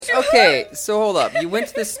Okay, so hold up. You went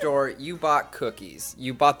to the store, you bought cookies.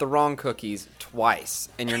 You bought the wrong cookies twice,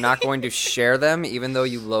 and you're not going to share them even though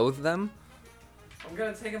you loathe them? I'm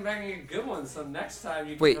going to take them back and get good ones, so next time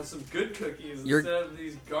you can Wait, have some good cookies you're- instead of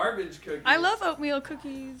these garbage cookies. I love oatmeal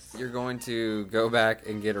cookies. You're going to go back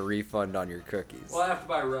and get a refund on your cookies. Well, I have to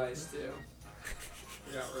buy rice, too.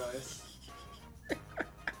 I got rice.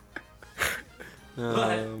 Oh, But,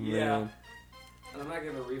 man. yeah. And I'm not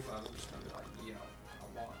getting a refund. I'm just going to be like, yo,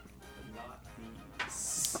 I want not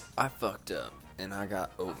these. I fucked up, and I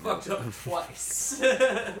got I oatmeal. fucked up twice.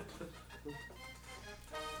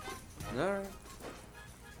 Alright.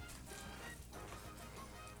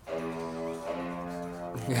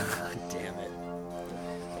 God damn it.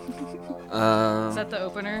 Is that the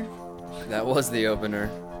opener? That was the opener.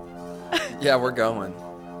 Yeah, we're going.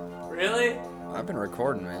 Really? I've been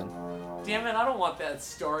recording, man. Damn it, I don't want that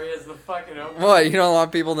story as the fucking opener. What, you don't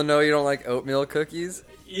want people to know you don't like oatmeal cookies?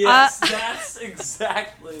 Yes, that's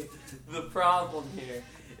exactly the problem here.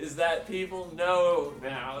 Is that people know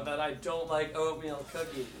now that I don't like oatmeal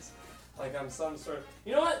cookies. Like I'm some sort of...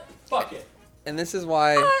 You know what? Fuck it. And this is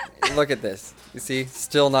why, look at this. You see,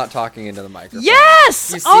 still not talking into the microphone.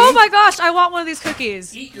 Yes! You see? Oh my gosh, I want one of these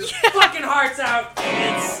cookies. Eat your fucking hearts out,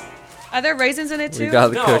 kids! Are there raisins in it too? We got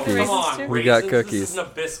the No, cookies. come on. We Raisins, got cookies. This is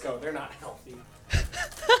Nabisco. They're not healthy.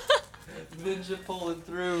 Ninja pulling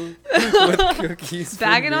through. With cookies. for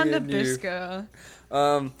Bagging me on and you.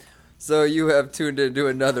 Nabisco. So you have tuned into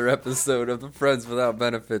another episode of the Friends Without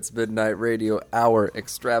Benefits Midnight Radio Hour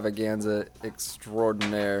Extravaganza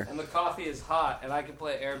Extraordinaire. And the coffee is hot, and I can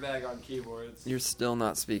play airbag on keyboards. You're still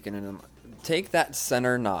not speaking in them. Take that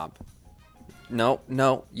center knob. No,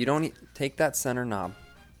 you don't need... Take that center knob.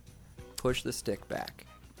 Push the stick back.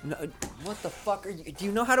 No, what the fuck are you... Do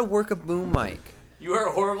you know how to work a boom mic? You are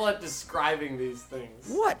horrible at describing these things.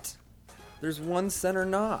 What? There's one center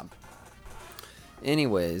knob.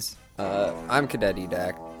 Anyways, I'm Cadet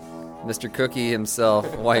Edak. Mr. Cookie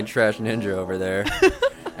himself, White Trash Ninja over there.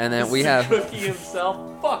 And then we have... Cookie himself.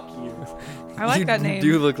 Fuck you. I like you that name.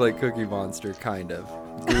 do look like Cookie Monster, kind of.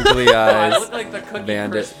 Googly I eyes. look like the Cookie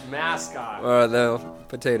Bandit. Crisp mascot. Or the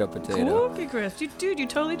potato. Cookie Crisp. Dude, you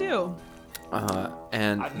totally do.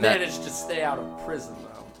 And I've that managed to stay out of prison, though.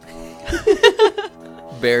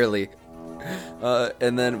 barely.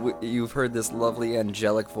 And then you've heard this lovely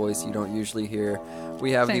angelic voice you don't usually hear.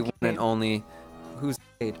 We have Thank the you. one and only. Who's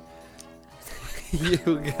paid? You're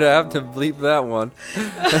gonna have to bleep that one.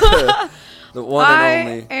 The one and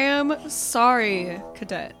only. I am sorry,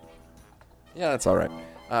 Cadet. Yeah, that's all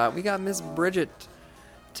right. We got Miss Bridget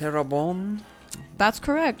Terrebonne. That's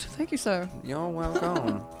correct. Thank you, sir. You're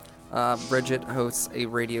welcome. Bridget hosts a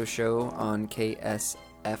radio show on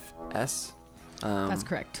KSFS. That's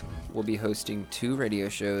correct. We'll be hosting 2 radio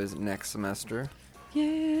shows next semester.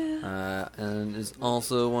 Yeah. And is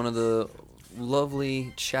also one of the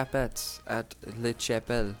lovely chapettes at Le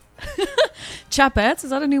Chapelle. Chapettes? Is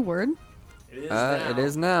that a new word? It is now. It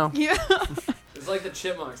is now. Yeah. It's like the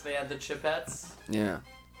Chipmunks. They had the Chipettes, Yeah.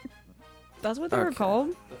 That's what they were Okay.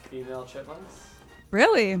 called? the female chipmunks.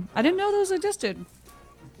 Really? I didn't know those existed.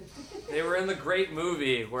 They were in the great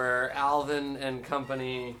movie where Alvin and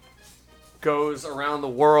company goes around the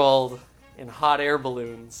world in hot air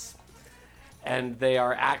balloons. And they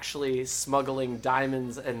are actually smuggling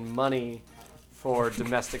diamonds and money for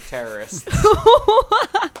domestic terrorists.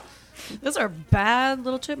 Those are bad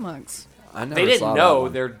little chipmunks. I never They didn't saw know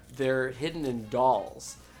that one. they're hidden in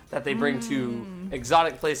dolls that they bring to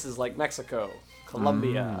exotic places like Mexico,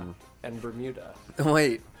 Colombia, and Bermuda.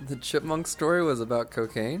 Wait, the chipmunk story was about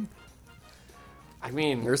cocaine? I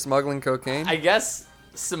mean, You're smuggling cocaine? I guess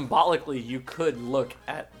symbolically you could look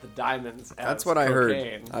at the diamonds as That's what cocaine. I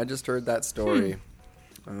heard. I just heard that story.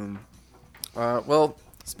 Well,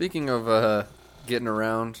 speaking of getting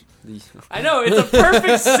around the... I know, it's a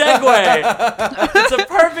perfect segue. It's a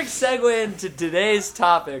perfect segue into today's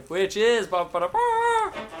topic, which is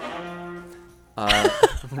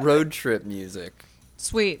road trip music.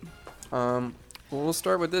 Sweet. Well, we'll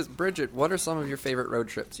start with this. Bridget, what are some of your favorite road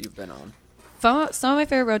trips you've been on? Some of my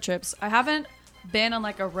favorite road trips. I haven't been on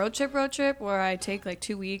like a road trip where I take like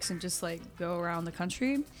 2 weeks and just like go around the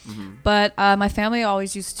country. But my family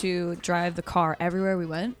always used to drive the car everywhere we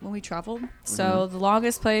went when we traveled. So the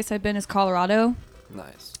longest place I've been is Colorado.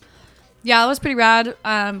 Nice. Yeah, it was pretty rad.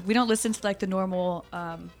 We don't listen to like the normal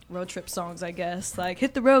road trip songs, I guess. Like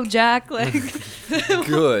 "Hit the Road, Jack." Like,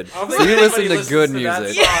 Good. I don't So think you anybody listen to listens good to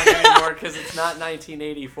music. that song anymore because it's not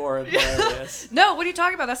 1984 and hilarious. no, what are you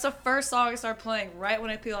talking about? That's the first song I start playing right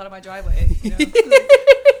when I peel out of my driveway. You know?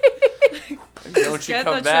 Go Don't you get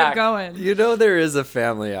come the back. trip going. You know there is a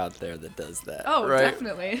family out there that does that. Oh, right?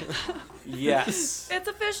 definitely. Yes. It's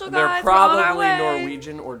official, And they're guys. We're on our probably way.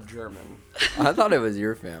 Norwegian or German. I thought it was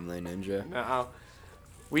your family, Ninja. No.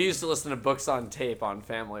 We used to listen to books on tape on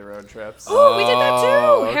family road trips. Oh, we did that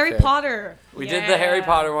too. Oh, Harry okay. Potter. We did the Harry Yeah.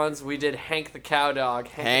 Potter ones. We did Hank the Cowdog.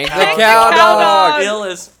 Hank the Hank the Cow Cow Dog. Ill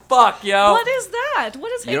as fuck, yo. What is that?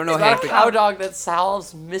 What is You don't know It's Hank about a the cow dog that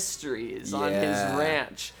solves mysteries on his Yeah.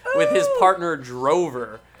 ranch with his partner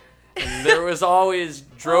Drover. And there was always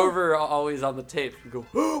Drover always on the tape. He'd go,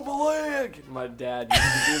 oh, my leg! And my dad used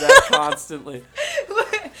to do that constantly.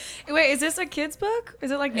 Wait, is this a kid's book?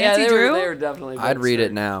 Is it like Yeah, Nancy they Drew? were definitely. I'd books read for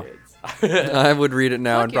it now. kids. I would read it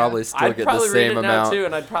now Fuck and yeah. probably still I'd get probably the read same it now amount. too,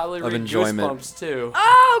 and I'd probably of read enjoyment. Goosebumps too.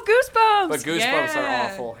 Oh, Goosebumps! But Goosebumps yeah.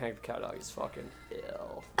 are awful. Hank the Cow Dog is fucking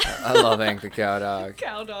ill. I love Hank the Cow Dog.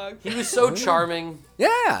 Cow dog. He was so charming.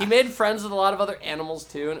 Yeah. He made friends with a lot of other animals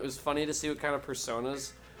too, and it was funny to see what kind of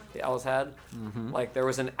personas the owls had. Like there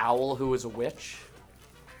was an owl who was a witch.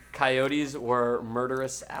 Coyotes were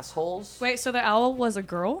murderous assholes. Wait, so the owl was a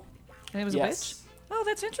girl, and it was a witch. Yes. Oh,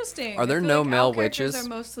 that's interesting. Are there I feel no like male owl characters witches? Are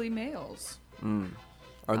mostly males.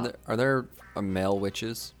 Are there male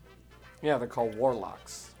witches? Yeah, they're called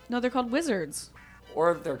warlocks, No, they're called wizards.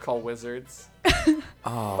 or they're called wizards.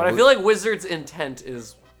 Oh, But I feel like wizard's intent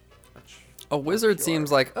is. a wizard pure.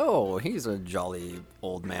 seems like, oh, he's a jolly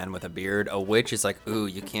old man with a beard. A witch is like, ooh,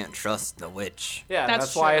 you can't trust the witch. Yeah, That's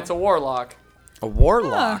that's why true. it's a warlock. A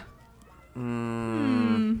warlock.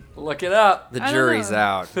 Look it up. The I don't jury's know.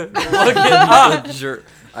 out. Look it up.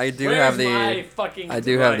 I do Where's have my the fucking I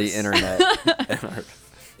do have the device? internet. at our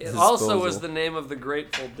It also was disposal. the name of the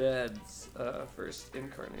Grateful Dead's first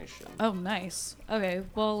incarnation. Oh, nice. Okay,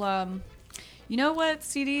 well, you know what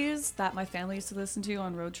CDs that my family used to listen to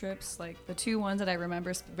on road trips? Like the two ones that I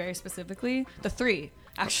remember very specifically. The three,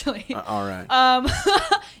 actually. All right.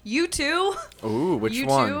 U2. Ooh, which U2.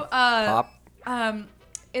 one? Pop.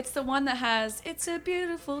 It's the one that has "It's a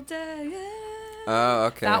Beautiful Day." Yeah. Oh,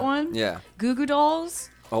 okay. That one? Yeah. Goo Goo Dolls.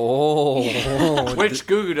 Oh. Which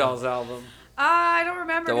Goo Goo Dolls album? I don't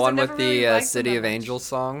remember. The 'cause I one never with really the liked them City that of much. Angels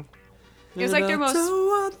song. It was like their most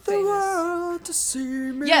want the famous. world to see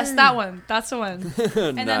me. Yes, that one. That's the one.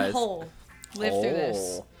 And then Nice. Hole. Live Through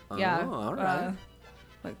This. Oh. Yeah. Oh, all right.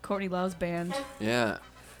 Like Courtney Love's band. Yeah.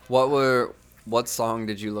 What song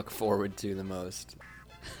did you look forward to the most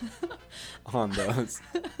on those?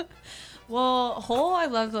 Well, Hole, I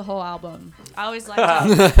love the whole album. I always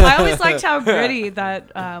liked how gritty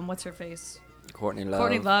that what's her face? Courtney Love.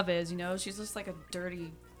 Courtney Love is, you know, she's just like a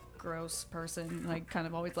dirty, gross person. Like kind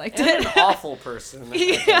of always liked And it. an awful person.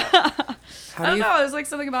 Yeah. How I do don't you know, there's like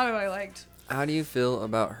something about it I liked. How do you feel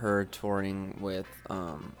about her touring with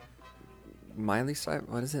Miley Cyrus?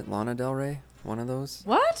 What is it? Lana Del Rey? One of those?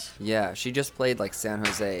 What? Yeah, she just played like San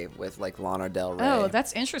Jose with like Lana Del Rey. Oh,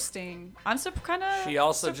 that's interesting. I'm kind of. She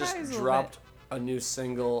also just dropped a new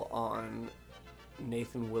single on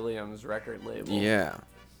Nathan Williams' record label. Yeah.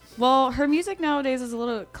 Well, her music nowadays is a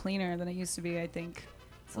little cleaner than it used to be. I think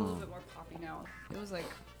it's a little bit more poppy now. It was like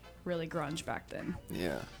really grunge back then,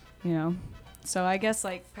 Yeah. you know. So I guess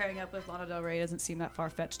like pairing up with Lana Del Rey doesn't seem that far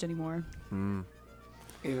fetched anymore.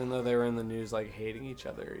 Even though they were in the news like hating each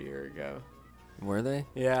other a year ago. Were they?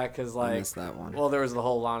 Yeah, because I like, missed that one. well, there was the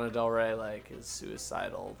whole Lana Del Rey like his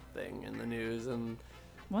suicidal thing in the news, and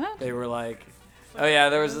What? they were like, oh yeah,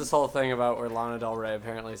 there was this whole thing about where Lana Del Rey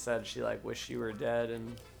apparently said she like wished she were dead,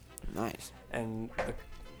 Nice. and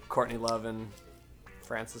Courtney Love and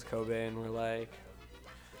Francis Cobain were like,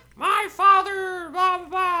 my father, blah blah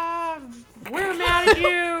blah, we're mad at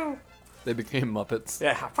you. They became Muppets.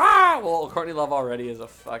 Yeah, ah! Well, Courtney Love already is a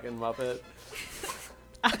fucking Muppet.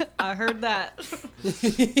 I heard that.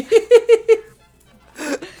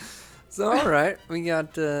 So all right, we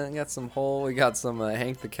got some Hole. We got some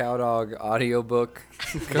Hank the Cowdog audiobook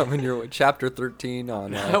coming your way. Chapter 13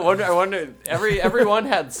 on I wonder. Everyone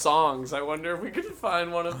had songs. I wonder if we could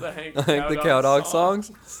find one of the Hank the Hank the Cowdog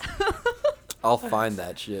songs. I'll find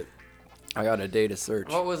that shit. I got a day to search.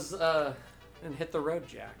 What was and Hit the Road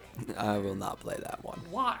Jack? I will not play that one.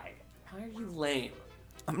 Why? Why are you lame?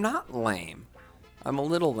 I'm not lame. I'm a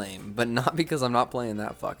little lame, but not because I'm not playing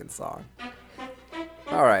that fucking song.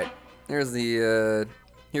 All right, here's the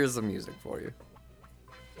music for you.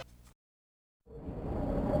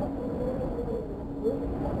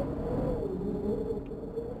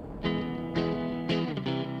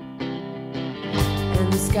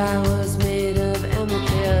 And the sky was made of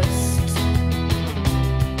amethyst,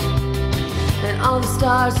 and all the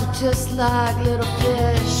stars were just like little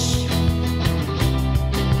fish.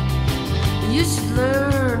 You should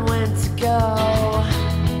learn when to go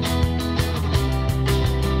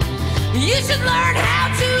You should learn how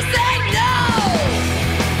to say no.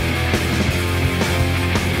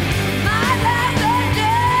 My last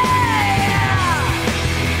day,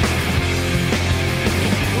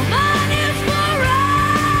 mine is forever.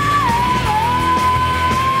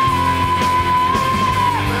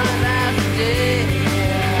 My last day,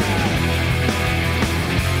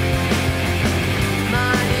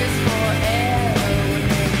 mine is forever. When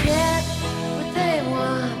they get what they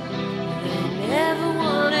want, they never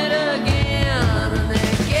want it again. And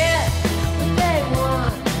they get what they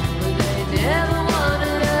want, but they never want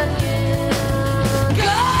it again.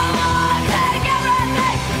 Go on, take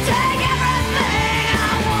everything I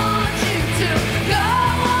want you to. Go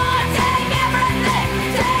on, take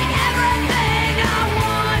everything I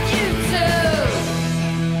want you to.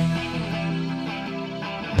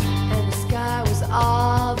 And the sky was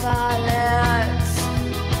all violet.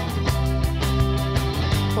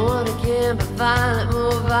 One again, but violent,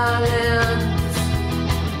 more violent.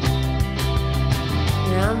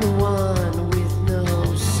 Yeah, I'm the one with no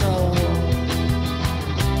soul.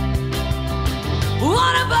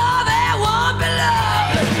 One above and one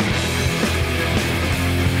below.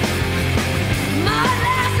 My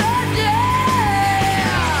last day,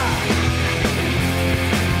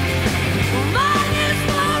 mine is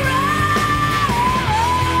forever.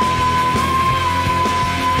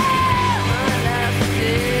 My last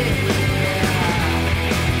day,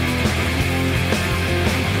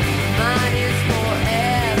 mine is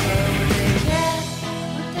forever. When they get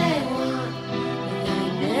what they want, and they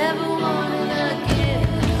never want it again.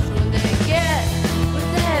 When they get what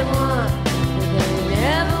they want, and they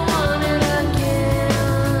never want it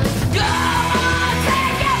again. Go on,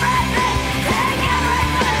 take everything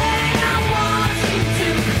I want you to.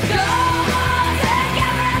 Go on, take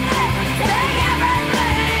everything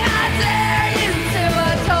I dare you to. I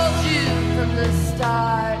told you from the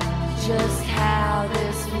start just how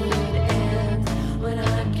this would end. When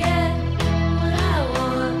I get what I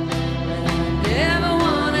want, but I never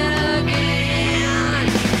want it again.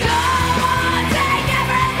 Go on, take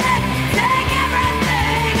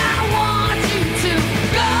everything I want you to.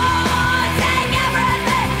 Go on, take everything I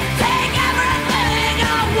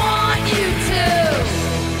want you to. Go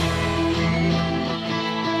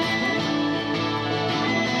on,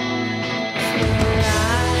 take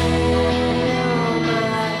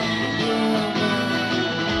everything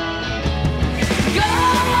I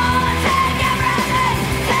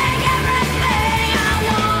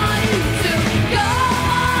want you to. Go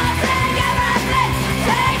on,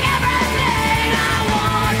 take everything I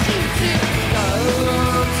want you to. Go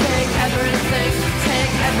on, take everything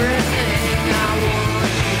I want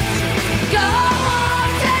you to. Go on,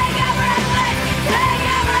 take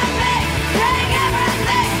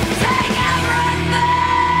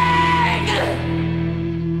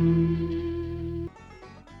everything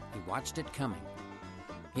He watched it coming.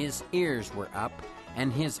 His ears were up,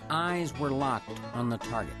 and his eyes were locked on the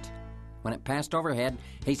target. When it passed overhead,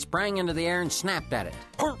 he sprang into the air and snapped at it.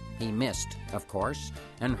 He missed, of course,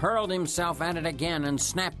 and hurled himself at it again and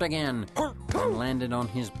snapped again, and landed on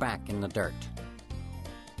his back in the dirt.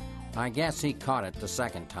 I guess he caught it the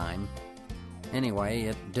second time. Anyway,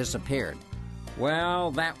 it disappeared.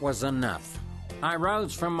 Well, that was enough. I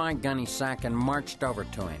rose from my gunny sack and marched over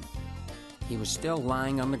to him. He was still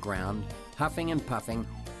lying on the ground, huffing and puffing,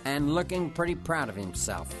 and looking pretty proud of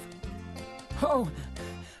himself. "Oh,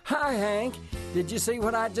 hi, Hank. Did you see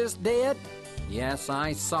what I just did?" "Yes,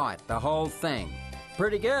 I saw it, the whole thing."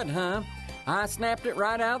 "Pretty good, huh? I snapped it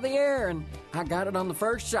right out of the air, and I got it on the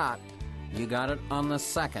first shot." "You got it on the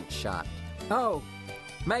second shot." "Oh,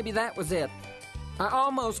 maybe that was it. I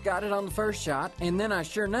almost got it on the first shot, and then I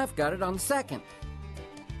sure enough got it on the second."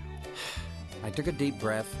 I took a deep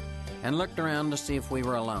breath and looked around to see if we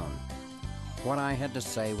were alone. What I had to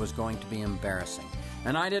say was going to be embarrassing,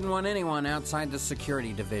 and I didn't want anyone outside the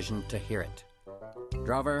security division to hear it.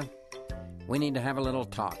 "Drover, we need to have a little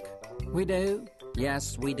talk." "We do?"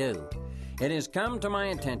 "Yes, we do. It has come to my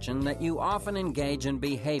attention that you often engage in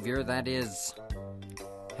behavior that is...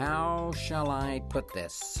 how shall I put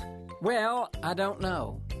this? Well, I don't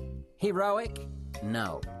know. Heroic?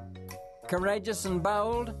 No. Courageous and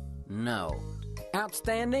bold? No.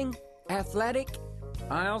 Outstanding? Athletic?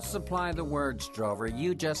 I'll supply the words, Drover.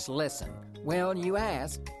 You just listen. Well, you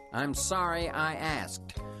asked. I'm sorry I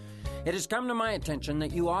asked. It has come to my attention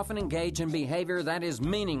that you often engage in behavior that is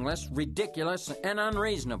meaningless, ridiculous, and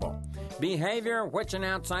unreasonable. Behavior which an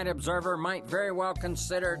outside observer might very well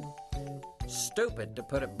consider stupid, to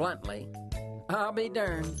put it bluntly. I'll be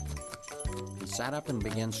darned. He sat up and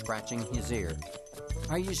began scratching his ear.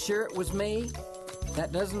 "Are you sure it was me?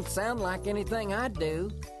 That doesn't sound like anything I'd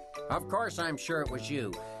do." Of course I'm sure it was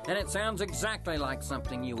you, and it sounds exactly like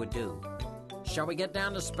something you would do. Shall we get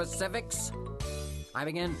down to specifics? I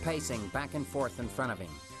began pacing back and forth in front of him.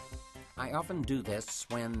 I often do this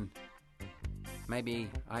when... Maybe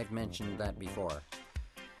I've mentioned that before.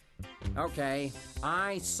 Okay,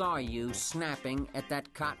 I saw you snapping at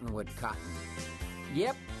that cottonwood cotton.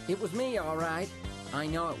 Yep, it was me, all right. I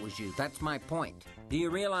know it was you. That's my point. Do you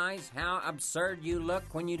realize how absurd you look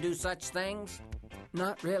when you do such things?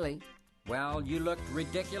 Not really. Well, you looked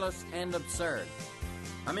ridiculous and absurd.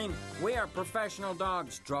 I mean, we are professional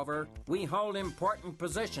dogs, Drover. We hold important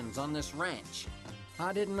positions on this ranch.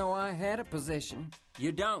 I didn't know I had a position.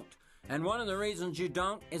 You don't. And one of the reasons you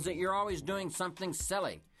don't is that you're always doing something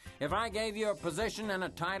silly. If I gave you a position and a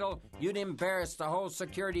title, you'd embarrass the whole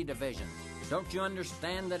security division. Don't you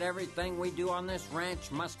understand that everything we do on this ranch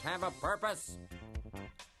must have a purpose?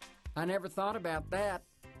 I never thought about that.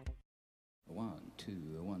 1, 2,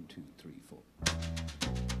 1, 2, 3, 4.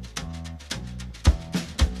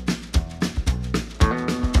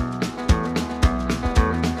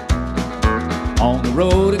 On the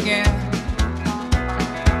road again.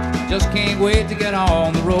 Just can't wait to get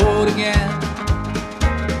on the road again.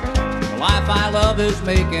 The life I love is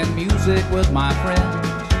making music with my friends,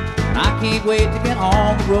 and I can't wait to get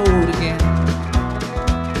on the road again.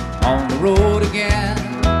 On the road again.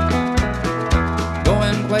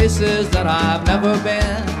 Going places that I've never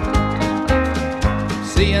been,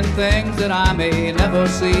 seeing things that I may never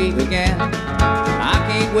see again. I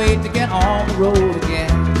can't wait to get on the road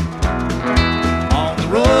again. On the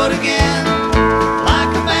road again.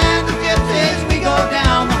 Like a band of gypsies, we go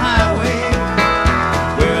down the highway.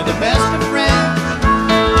 We're the best of friends,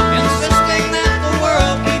 insisting that the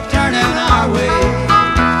world keep turning our way.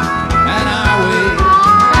 And our way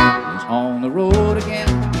is on the road again.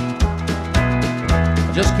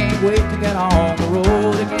 I just can't wait to get on the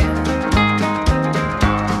road again.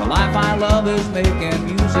 The life I love is making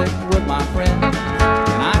music with my friends,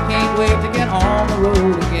 and I can't wait to get on the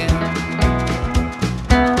road again.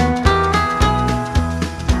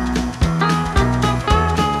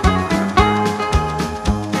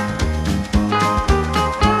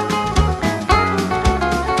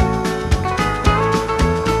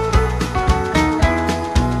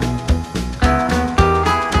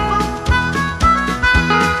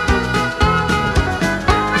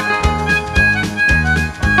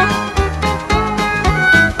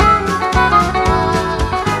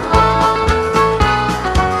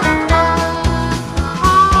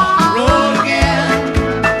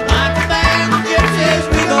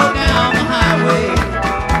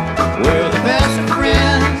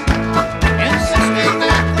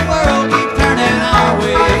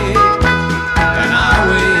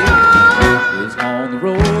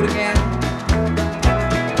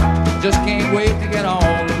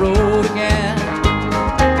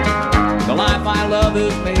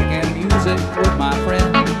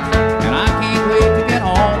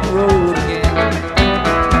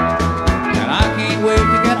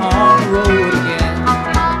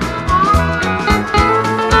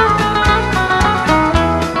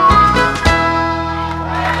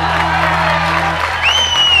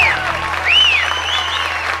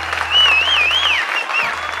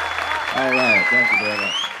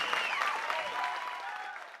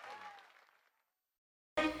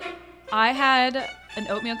 I had an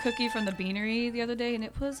oatmeal cookie from the Beanery the other day, and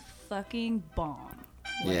it was fucking bomb.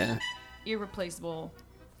 Yeah. Irreplaceable.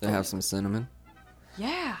 They have some cinnamon.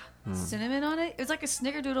 Yeah. Cinnamon on it. It was like a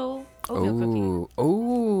snickerdoodle oatmeal cookie.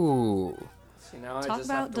 Oh. See, now I Talk just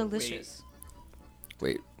about have to delicious.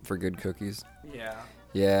 Wait for good cookies. Wait. Yeah.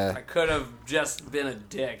 Yeah. I could have just been a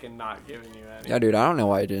dick and not given you any. Yeah, dude, I don't know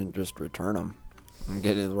why I didn't just return them and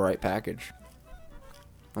get it the right package.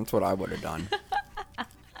 That's what I would have done.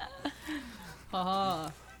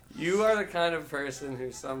 You are the kind of person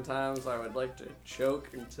who sometimes I would like to choke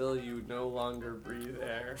until you no longer breathe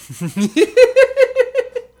air.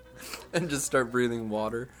 And just start breathing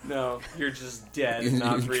water. No, you're just dead, You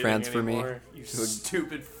not breathing transfer me anymore. You to a-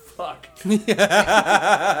 stupid fuck.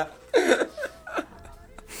 I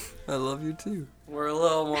love you too. We're a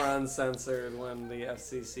little more uncensored when the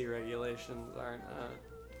FCC regulations aren't.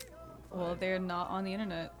 Well, they're not on the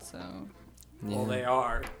internet, so. Well, they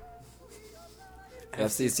are.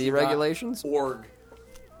 FCC regulations? Org.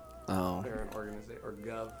 Oh. They're an organization or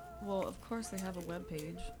gov. Well, of course they have a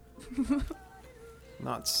webpage.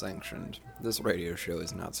 Not sanctioned. This radio show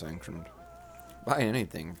is not sanctioned. By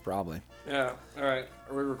anything, probably. Yeah. All right.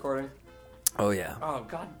 Are we recording? Oh, yeah. Oh,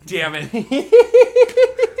 god damn it.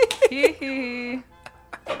 Hee hee.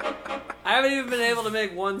 I haven't even been able to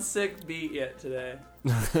make one sick beat yet today.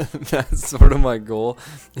 That's sort of my goal,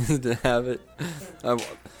 is to have it.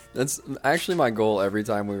 That's actually my goal every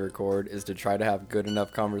time we record, is to try to have good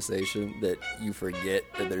enough conversation that you forget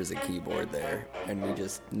that there's a keyboard there, and we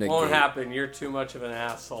just negate. Won't happen. You're too much of an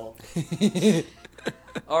asshole.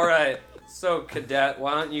 All right. So, Cadet,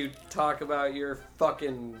 why don't you talk about your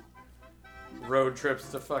fucking road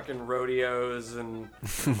trips to fucking rodeos and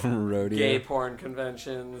Rodeo. gay porn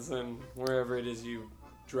conventions and wherever it is you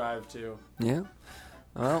drive to. Yeah.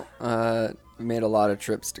 Well, we made a lot of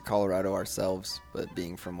trips to Colorado ourselves, but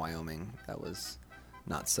being from Wyoming, that was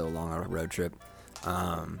not so long a road trip.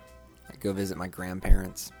 I go visit my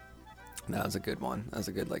grandparents. That was a good one. That was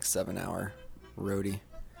a good 7-hour roadie.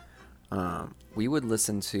 We would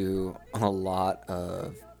listen to a lot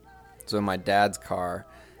of... So in my dad's car,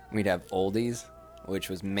 we'd have oldies, which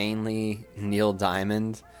was mainly Neil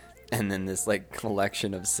Diamond, and then this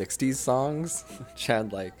collection of 60s songs, which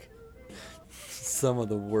had some of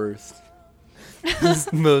the worst,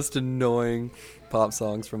 most annoying pop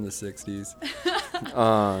songs from the 60s.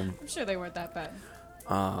 I'm sure they weren't that bad.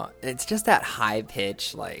 It's just that high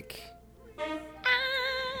pitch,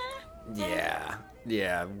 yeah,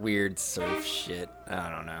 weird surf shit. I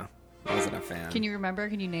don't know. I wasn't a fan. Can you remember?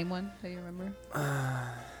 Can you name one that you remember?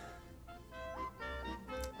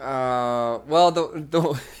 Well,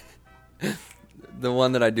 the the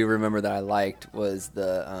one that I do remember that I liked was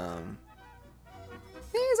the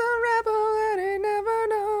he's a rebel that he never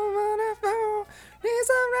knows what he found. He's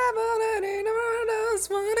a rebel that he never does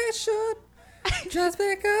what he should. Just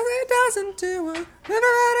because he doesn't do what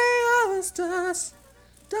everybody else does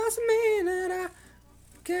doesn't mean that I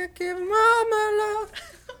can't give him all my love.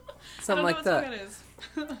 Something like that. What song it is.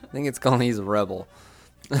 I think it's called He's a Rebel.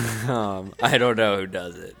 I don't know who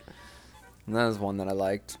does it. And that was one that I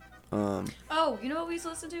liked. Oh, you know what we used to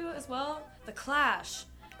listen to as well? The Clash.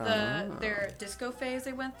 Their disco phase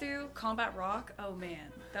they went through, Combat Rock. Oh man,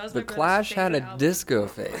 that was The my brother's Clash had a favorite album. disco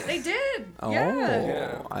phase. They did. Oh,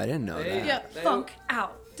 Yeah. I didn't know that. Yeah, They- funk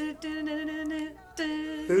out.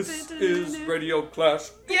 This is Radio Clash.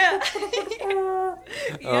 Yeah.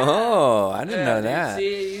 Oh, I didn't know dude, that.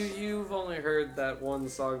 See, you've only heard that one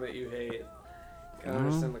song that you hate. Can't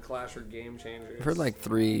understand the Clash or Game Changers. I've heard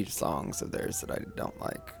 3 songs of theirs that I don't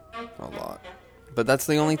like a lot. But that's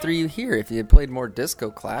the only 3 you hear. If you had played more disco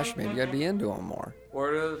Clash, maybe I'd be into them more. What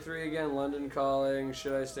are the 3 again? London Calling,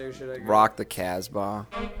 Should I Stay, Should I Go? Rock the Casbah.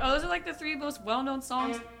 Oh, those are the 3 most well-known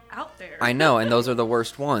songs out there. I know, and those are the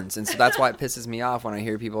worst ones. And so that's why it pisses me off when I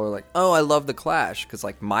hear people are like, oh, I love the Clash. Because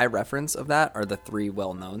my reference of that are the 3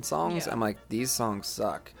 well-known songs. Yeah. I'm like, these songs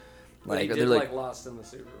suck. But you they're did Lost in the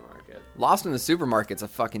Supermarket. Lost in the Supermarket's a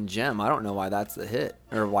fucking gem. I don't know why that's the hit.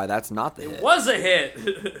 Or why that's not the hit. It was a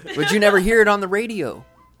hit! But you never hear it on the radio.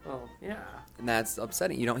 Oh, yeah. And that's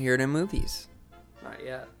upsetting. You don't hear it in movies. Not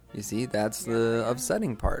yet. You see, that's the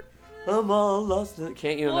upsetting part. I'm all lost.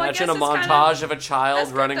 Can't you Well, I imagine a guess it's kind montage of a child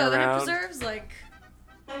That's good, running though, that around?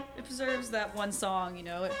 It preserves that one song, you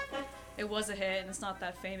know. It was a hit and it's not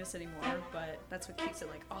that famous anymore, but that's what keeps it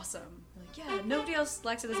awesome. Yeah, nobody else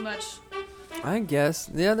likes it as much. I guess.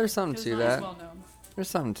 Yeah, there's something It was to not as that. well known. There's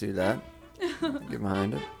something to that. Get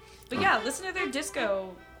behind it. But yeah, listen to their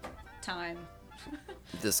disco time.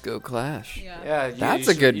 Disco Clash. Yeah. Yeah, That's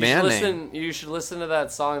a good you band should name. listen, You should listen to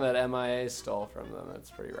that song that MIA stole from them.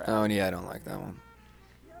 That's pretty rad. Oh, yeah, I don't like that one.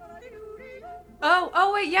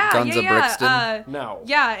 Oh wait, yeah, Guns of yeah. Brixton? No.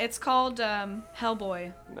 Yeah, it's called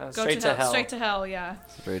Hellboy. No, Go straight to hell. Straight to hell, yeah.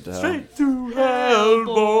 Straight to hell. Straight to hell,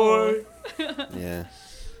 boy. Yeah.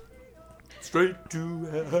 Straight to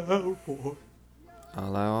hell, boy.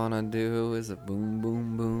 All I wanna do is a boom,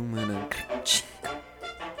 boom, boom, and a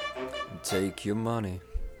take your money.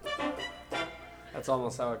 That's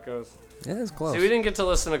almost how it goes. Yeah, it's close. See, we didn't get to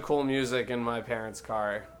listen to cool music in my parents'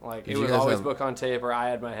 car. Did It you was guys always have- book on tape, or I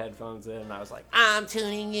had my headphones in, and I was like, I'm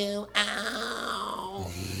tuning you out.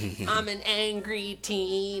 I'm an angry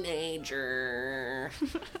teenager.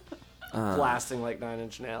 blasting like 9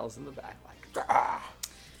 Inch Nails in the back, ah.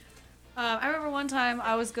 I remember one time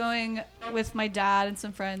I was going with my dad and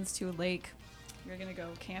some friends to a lake. We were going to go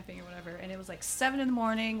camping or whatever, and it was 7 in the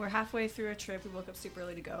morning. We're halfway through a trip. We woke up super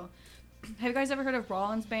early to go. Have you guys ever heard of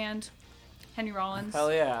Rollins Band? Henry Rollins?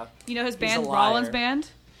 Hell yeah. You know his He's band, a liar. Rollins Band?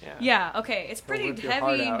 Yeah. Yeah, okay. It's He'll pretty rip your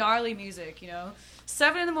heart heavy, out. gnarly music, you know?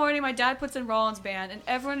 7 in the morning, my dad puts in Rollins Band, and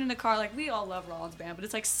everyone in the car, we all love Rollins Band, but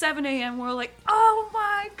it's 7 a.m. We're like, oh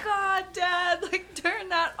my God, Dad, turn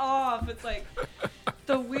that off. It's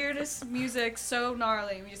the weirdest music, so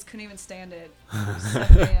gnarly. We just couldn't even stand it.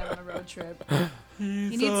 7 a.m. on a road trip.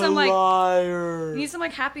 You need some, liar. you need some,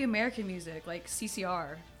 happy American music, like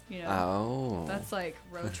CCR. You know, Oh. that's like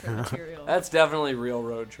road trip material. That's definitely real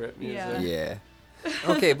road trip music. Yeah. Yeah.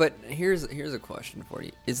 Okay, but here's a question for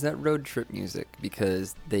you. Is that road trip music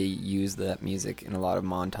because they use that music in a lot of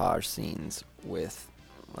montage scenes with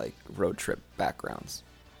like road trip backgrounds?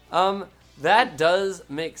 That does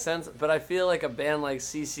make sense, but I feel like a band like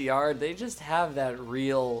CCR, they just have that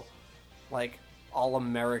real, like,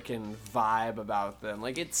 all-American vibe about them.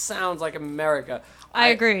 Like, it sounds like America. I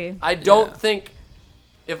agree. I don't think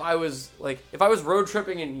if I was road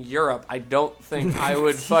tripping in Europe, I don't think I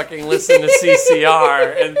would fucking listen to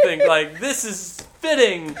CCR and think, like, this is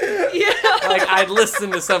fitting. Yeah. Like, I'd listen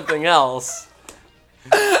to something else.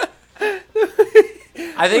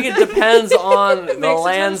 I think it depends on the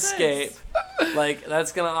landscape. Like,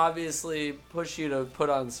 that's going to obviously push you to put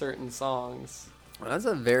on certain songs. Well, that's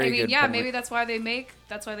a very good point. Maybe that's why they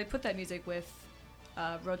put that music with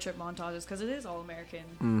road trip montages, because it is all American.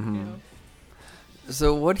 Mm-hmm. You know?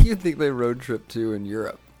 So what do you think they road trip to in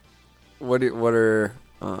Europe? What are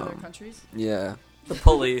Other countries? Yeah. The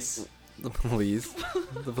Police. The Police.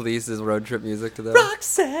 The Police is road trip music to them.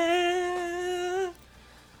 Roxanne!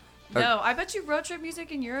 No, I bet you road trip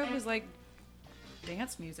music in Europe is like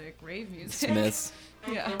dance music, rave music. Smiths.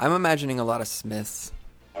 Yeah. I'm imagining a lot of Smiths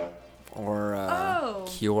or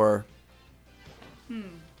Cure. I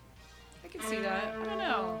can see that. I don't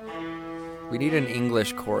know. We need an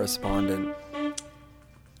English correspondent.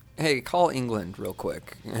 Hey, call England real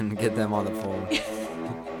quick and get them on the phone.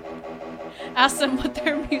 Ask them what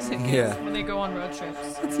their music is Yeah. when they go on road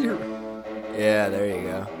trips. Yeah, there you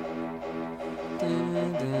go.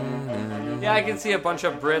 Yeah, I can see a bunch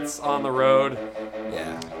of Brits on the road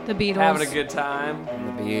Yeah. The Beatles. having a good time.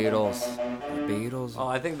 The Beatles. The Beatles. Oh,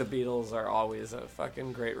 I think the Beatles are always a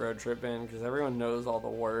fucking great road trip band because everyone knows all the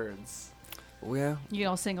words. Oh, yeah. You can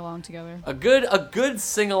all sing along together. A good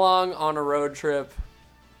sing along on a road trip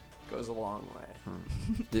goes a long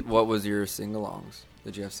way. What was your sing-alongs?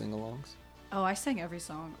 Did you have sing-alongs? Oh, I sang every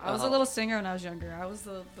song. I was a little singer when I was younger. I was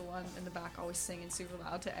the one in the back always singing super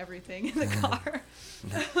loud to everything in the car.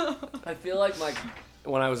 I feel like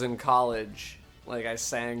when I was in college, like I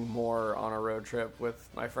sang more on a road trip with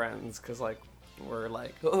my friends because like we're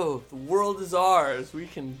like, oh, the world is ours. We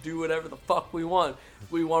can do whatever the fuck we want.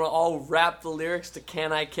 We want to all rap the lyrics to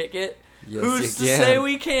 "Can I Kick It?" Yes, Who's to you can. say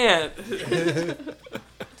we can't?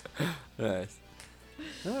 Nice.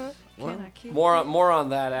 Can I keep More on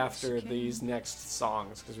that after these next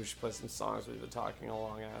songs because we should play some songs. We've been talking a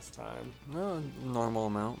long ass time. No, normal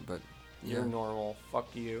amount, but yeah. You're normal.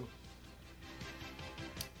 Fuck you.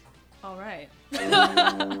 All right.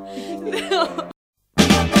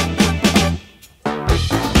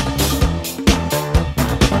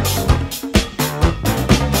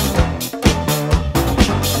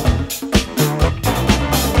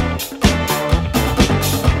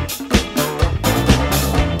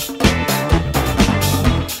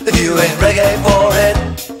 If you ain't reggae for it,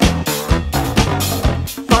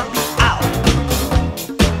 funk out.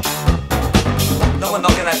 No one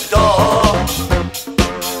knocking at the door.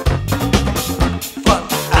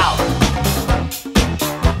 Funk out.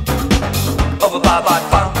 Over by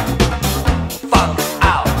funk. Funk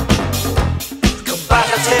out.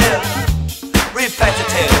 Combative,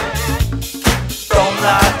 repetitive. Don't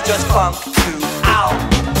like just funk you out.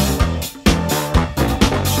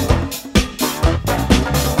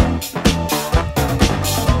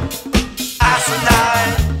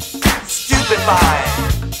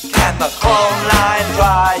 Can the chrome line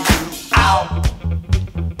dry you out?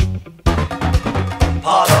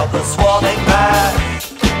 Part of the swarming mass.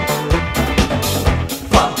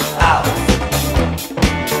 Funk out.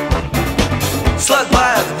 Slug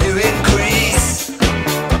by new increase.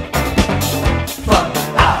 Funk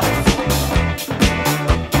out.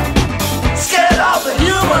 Scared of the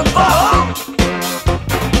human bone.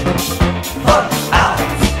 Funk out.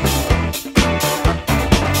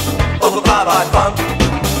 Over by funk,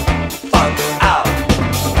 funk out.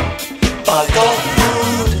 By gold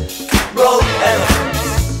food, road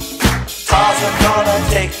elephants. Tarzan gonna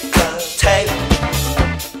take the tape.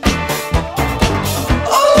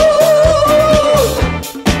 Oh!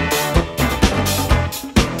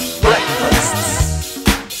 Breakfasts,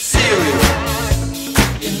 cereal.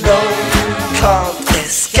 You know you can't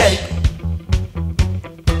escape.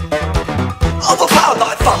 Overpowered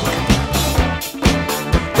by funk.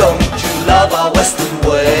 Don't you love our Western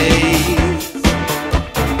ways?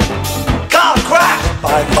 Car crash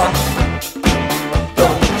by funk.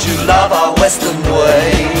 Don't you love our Western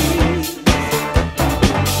ways?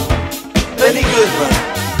 Benny Goodman,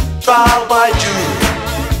 trial by jury.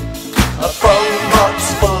 A phone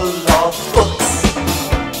box full of books.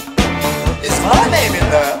 Is my name in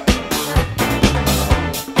there?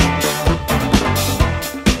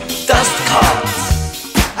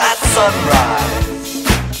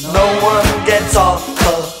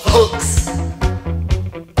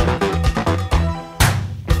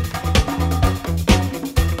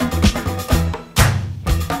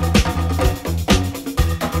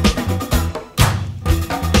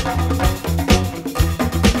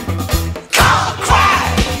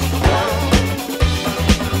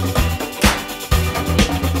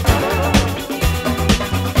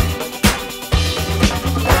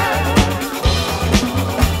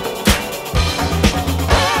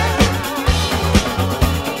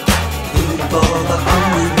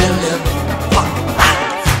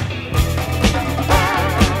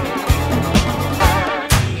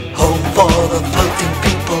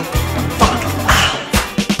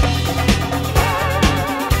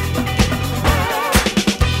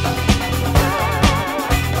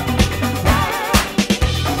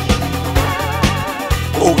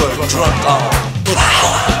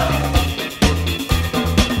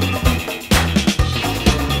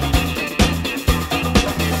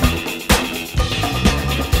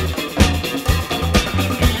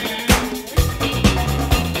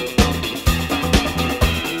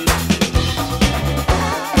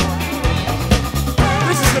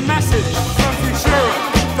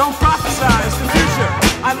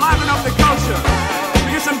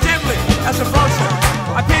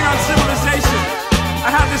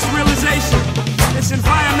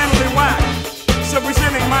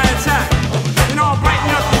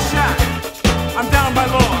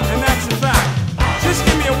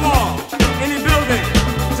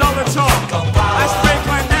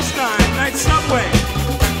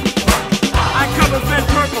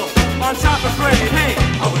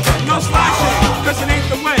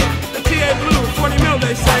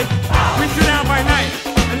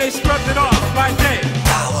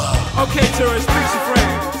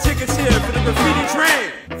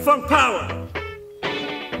 Funk power.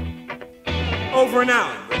 Over and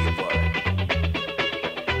out.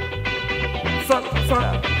 Funk,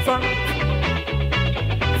 funk, funk.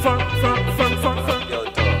 Funk, funk, funk, funk, funk. Yo,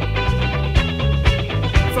 dog.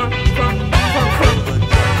 Funk, funk, funk, funk.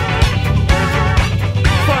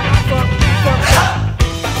 Funk, funk, funk.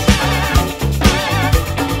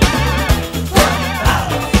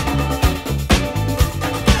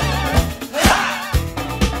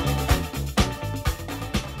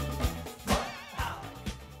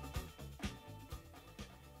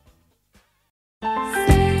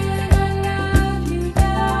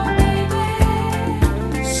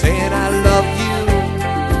 Saying I love you.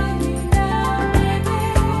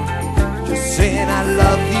 Just saying I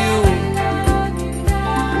love you.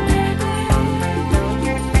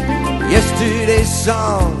 Yesterday's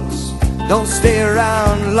songs don't stay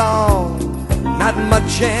around long, not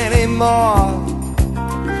much anymore.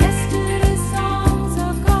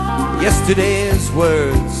 Yesterday's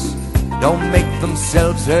words don't make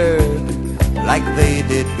themselves heard like they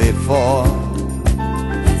did before.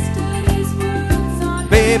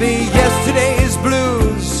 Maybe yesterday's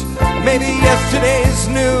blues, maybe yesterday's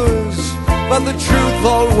news, but the truth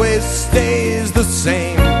always stays the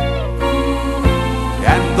same.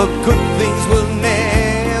 And the good things will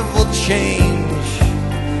never change,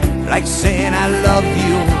 like saying I love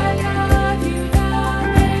you.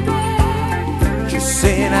 Just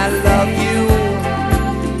saying I love you.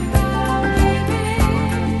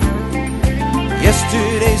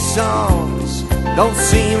 Yesterday's songs don't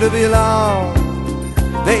seem to belong.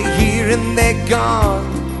 They're here and they're gone.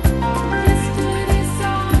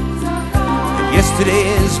 And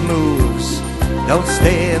yesterday's moves don't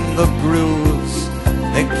stay in the grooves.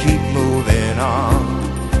 They keep moving on.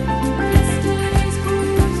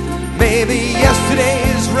 Maybe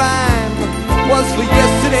yesterday's rhyme was for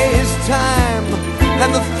yesterday's time,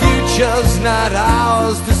 and the future's not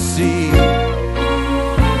ours to see.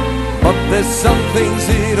 But there's some things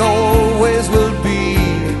it always will be,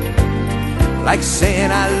 like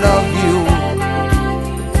saying I love you.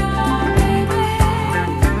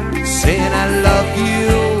 Saying I love you.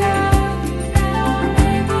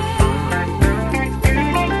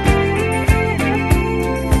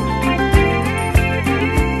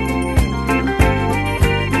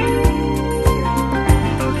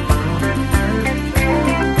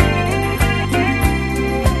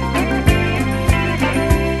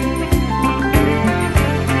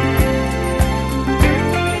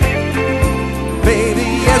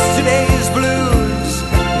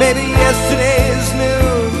 Maybe yesterday's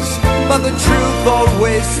news, but the truth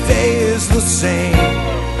always stays the same.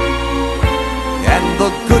 And the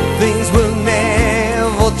good things will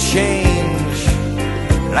never change,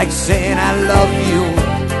 like saying I love you.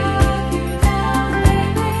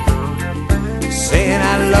 Saying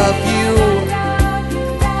I love you.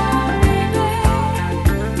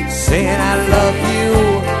 Saying I love you.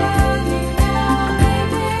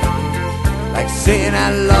 Like saying I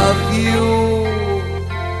love you.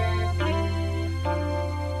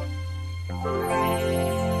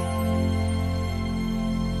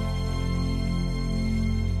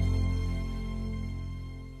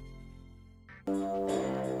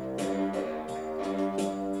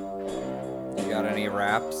 Got any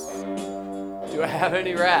raps? Do I have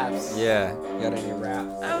any raps? Yeah. Got any raps?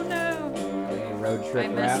 Oh no. Any road I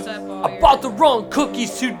trip messed raps? up all I your- bought the wrong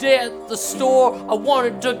cookies today at the store. I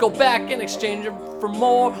wanted to go back and exchange them for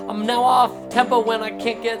more. I'm now off tempo when I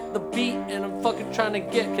can't get the beat, and I'm fucking trying to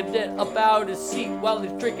get Cadet up out of his seat while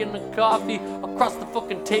he's drinking a coffee across the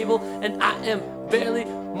fucking table, and I am barely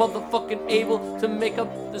motherfucking able to make up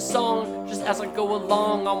the song just as I go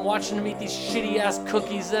along. I'm watching him eat these shitty ass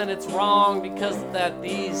cookies, and it's wrong because that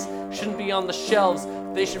these shouldn't be on the shelves.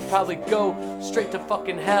 They should probably go straight to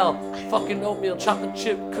fucking hell. Fucking oatmeal chocolate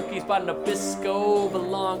chip cookies by Nabisco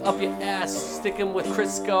belong up your ass. Stick 'em with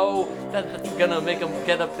Crisco. That's gonna make them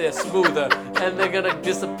get up there smoother, and they're gonna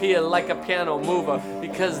disappear like a piano mover,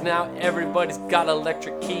 because now everybody's got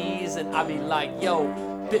electric keys, and I be like, yo,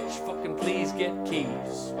 bitch, fucking please get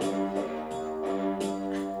keys.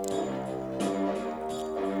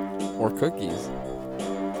 Or cookies.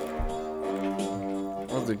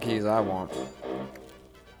 Those are the keys I want.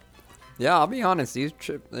 Yeah, I'll be honest. These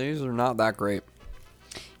are not that great.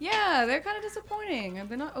 Yeah, they're kind of disappointing.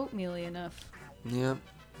 They're not oatmeal-y enough. Yeah.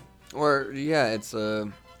 Or yeah, it's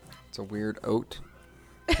a weird oat.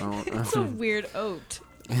 I don't, It's a weird oat.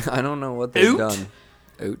 I don't know what they've Oat? done.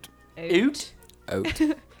 Oat. Oot? Oat.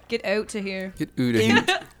 Get out to here. Get oot a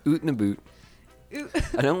hoot. Oot in a boot. Oot.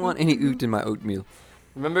 I don't want any oot in my oatmeal.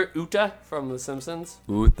 Remember Uta from The Simpsons?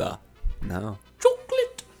 Oota. No.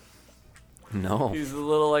 Chocolate. No. He was the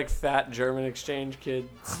little like fat German exchange kid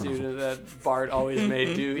student that Bart always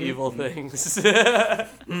made do evil things. He's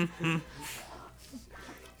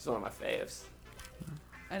one of my faves.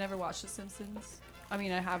 I never watched The Simpsons. I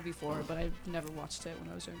mean, I have before, but I never watched it when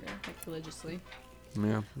I was younger, like religiously.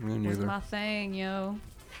 Yeah, me It's neither. my thing, yo.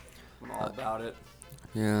 I'm all about it.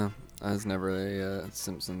 Yeah, I was never a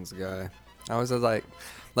Simpsons guy. I was like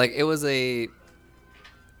it was a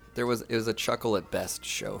chuckle at best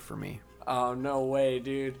show for me. Oh no way,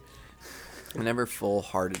 dude. I never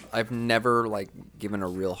I've never like given a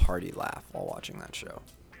real hearty laugh while watching that show.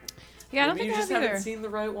 Yeah, I don't Maybe think you I just have either. haven't seen the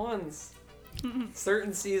right ones.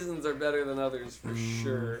 Certain seasons are better than others for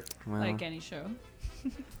sure. Well, Like any show.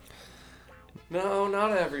 No,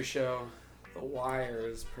 not every show. The Wire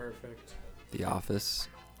is perfect. The Office,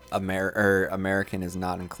 American is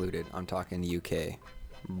not included. I'm talking UK.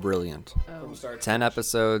 Brilliant. From start to 10 finish.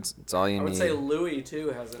 episodes. It's all you I need. would say Louis too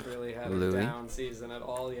hasn't really had Louis? a down season at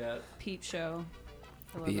all yet. Peep Show.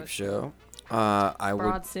 I love Peep that Show. I would.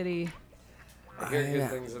 Broad City. I hear good I-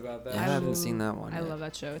 things about that. I haven't seen that one. I yet. love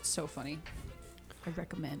that show. It's so funny. I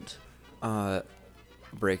recommend.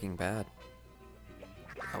 Breaking Bad.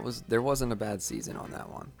 There wasn't a bad season on that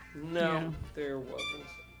one. No, Yeah. there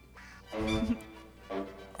wasn't.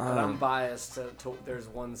 But I'm biased to there's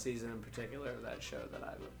one season in particular of that show that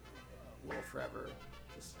I will forever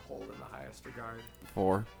just hold in the highest regard.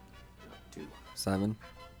 4, No, 2. 7,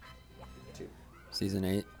 2. season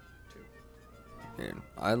 8. 2. Dude,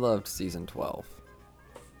 I loved season 12.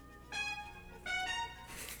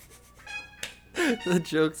 The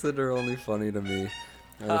jokes that are only funny to me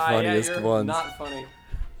are the funniest yeah, you're ones. not funny.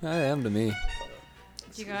 I am to me.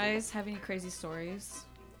 Do you guys have any crazy stories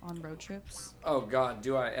on road trips? Oh God,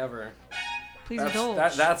 do I ever? Please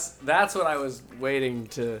indulge. That's what I was waiting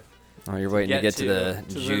to. Oh, you're waiting to get get to the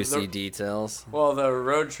to the- juicy the- details. Well, the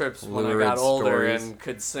road trips when I Lurid got older stories. and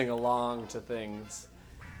could sing along to things.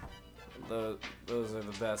 Those are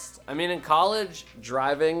the best. I mean, in college,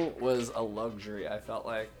 driving was a luxury. I felt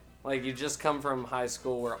like you just come from high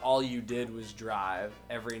school where all you did was drive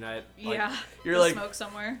every night. Like, Yeah. you're Go like smoke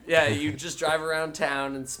somewhere. Yeah, you just drive around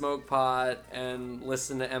town and smoke pot and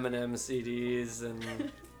listen to Eminem CDs and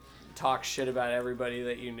talk shit about everybody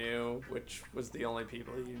that you knew, which was the only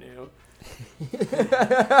people you knew.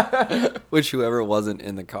 Which whoever wasn't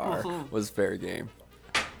in the car was fair game.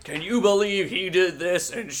 Can you believe he did this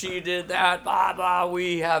and she did that? Blah, blah,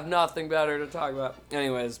 we have nothing better to talk about.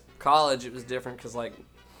 Anyways, college, it was different because,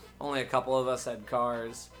 only a couple of us had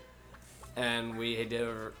cars. And we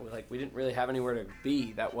didn't really have anywhere to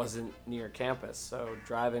be that wasn't near campus. So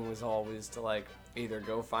driving was always to, either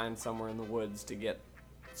go find somewhere in the woods to get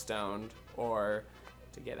stoned or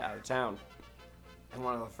to get out of town. And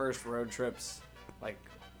one of the first road trips,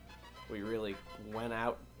 we really went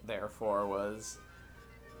out there for was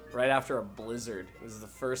right after a blizzard. It was the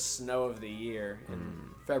first snow of the year in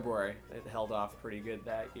February. It held off pretty good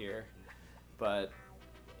that year, but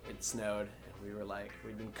it snowed, and we were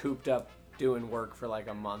we'd been cooped up doing work for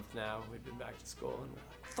a month now. We'd been back to school, and we're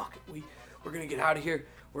like, fuck it, we're gonna get out of here.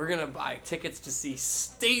 We're gonna buy tickets to see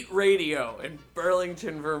State Radio in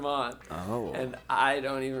Burlington, Vermont. Oh. And I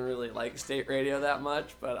don't even really like state radio that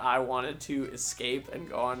much, but I wanted to escape and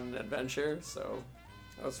go on an adventure, so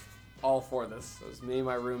I was all for this. It was me,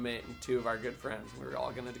 my roommate, and 2 of our good friends. We were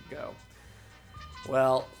all gonna go.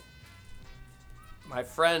 Well, my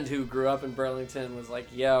friend who grew up in Burlington was like,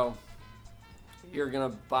 yo, you're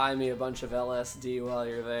gonna buy me a bunch of LSD while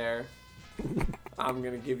you're there. I'm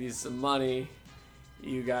gonna give you some money.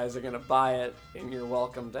 You guys are gonna buy it, and you're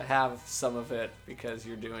welcome to have some of it because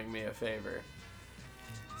you're doing me a favor.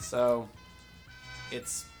 So,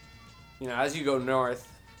 it's, as you go north,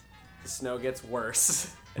 the snow gets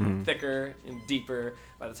worse and thicker and deeper.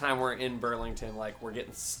 By the time we're in Burlington, we're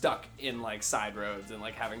getting stuck in side roads and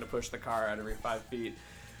having to push the car out every 5 feet.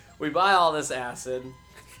 We buy all this acid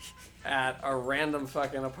at a random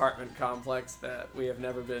fucking apartment complex that we have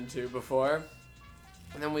never been to before.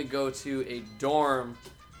 And then we go to a dorm,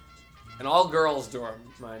 an all-girls dorm,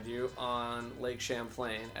 mind you, on Lake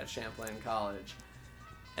Champlain at Champlain College.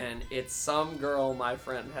 And it's some girl my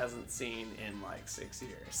friend hasn't seen in 6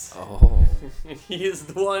 years. Oh. He is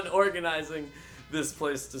the one organizing this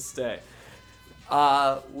place to stay.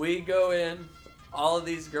 We go in. All of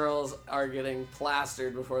these girls are getting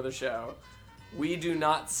plastered before the show. We do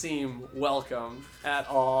not seem welcome at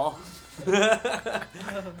all.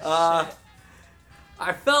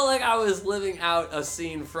 I felt like I was living out a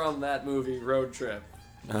scene from that movie, Road Trip.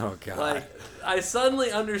 Oh, God. I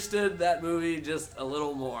suddenly understood that movie just a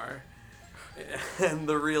little more. and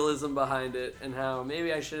the realism behind it, and how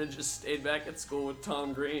maybe I should have just stayed back at school with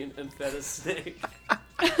Tom Green and fed a snake.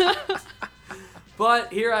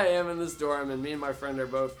 But here I am in this dorm, and me and my friend are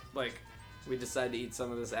both, like, we decided to eat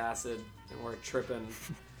some of this acid, and we're tripping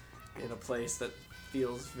in a place that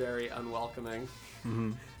feels very unwelcoming.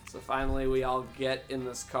 Mm-hmm. So finally we all get in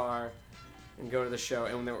this car and go to the show,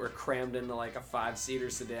 and we're crammed into, like, a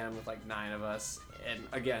 5-seater sedan with, like, 9 of us. And,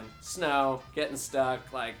 again, snow, getting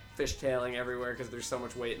stuck, like, fishtailing everywhere because there's so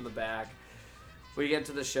much weight in the back. We get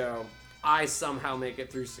to the show. I somehow make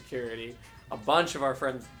it through security. A bunch of our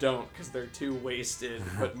friends don't because they're too wasted.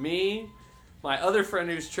 But me, my other friend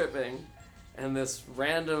who's tripping, and this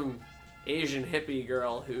random Asian hippie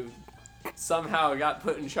girl who somehow got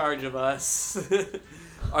put in charge of us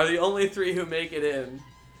are the only 3 who make it in.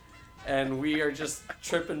 And we are just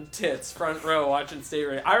tripping tits, front row, watching State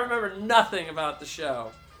Radio. I remember nothing about the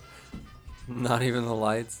show. Not even the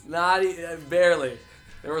lights? Barely.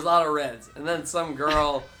 There was a lot of reds. And then some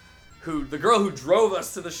girl... the girl who drove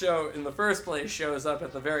us to the show in the first place shows up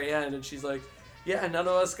at the very end, and she's like, yeah, none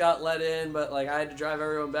of us got let in, but, like, I had to drive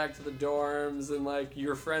everyone back to the dorms, and, like,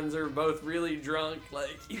 your friends are both really drunk,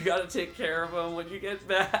 like, you gotta take care of them when you get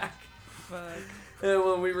back. Fuck. And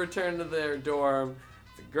when we returned to their dorm,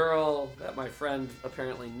 the girl that my friend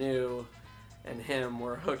apparently knew and him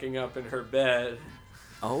were hooking up in her bed.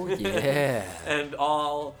 Oh, yeah. And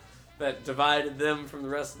all that divided them from the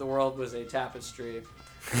rest of the world was a tapestry.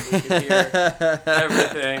 We could hear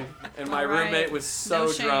everything, and my roommate was so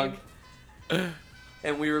No shame. drunk,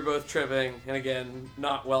 and we were both tripping, and again,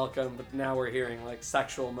 not welcome, but now we're hearing, like,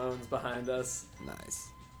 sexual moans behind us. Nice.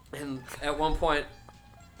 And at one point,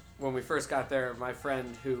 when we first got there, my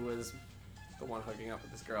friend, who was the one hooking up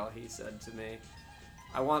with this girl, he said to me,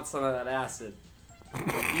 I want some of that acid.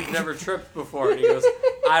 You've never tripped before. And he goes,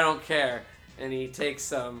 I don't care. And he takes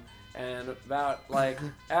some. And about, like,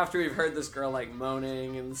 after we've heard this girl, like,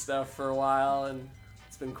 moaning and stuff for a while, and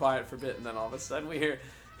it's been quiet for a bit, and then all of a sudden we hear...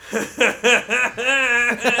 and he,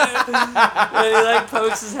 like,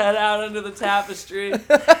 pokes his head out under the tapestry.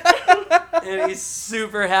 And he's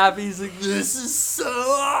super happy. He's like, this is so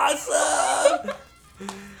awesome!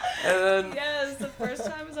 And then... Yes, the first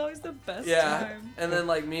time is always the best Yeah. time. And then,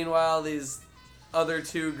 like, meanwhile, these other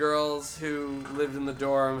 2 girls who lived in the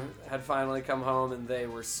dorm had finally come home, and they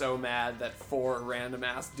were so mad that 4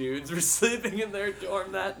 random-ass dudes were sleeping in their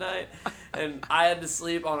dorm that night. And I had to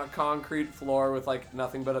sleep on a concrete floor with, like,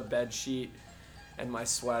 nothing but a bed sheet and my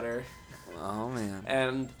sweater. Oh, man.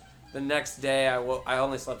 And the next day, I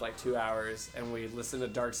only slept, like, 2 hours, and we listened to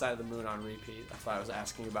Dark Side of the Moon on repeat. That's why I was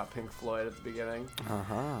asking about Pink Floyd at the beginning.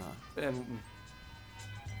 Uh-huh. And,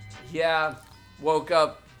 yeah, woke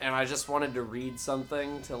up, and I just wanted to read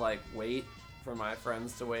something to, like, wait for my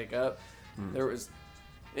friends to wake up. There was,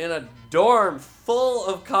 in a dorm full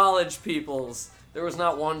of college peoples, there was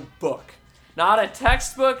not one book. Not a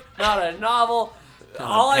textbook, not a novel.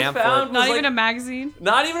 All I pamphlet. found was, Not even like, a magazine?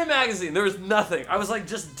 not even a magazine. There was nothing. I was, like,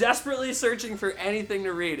 just desperately searching for anything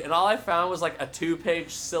to read, and all I found was, like, a 2-page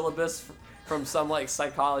syllabus from some, like,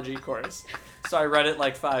 psychology course. So I read it,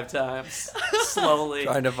 like, 5 times, slowly.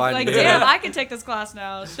 Trying to find Like, it. damn, I can take this class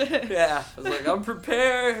now. Shit. Yeah, I was like, I'm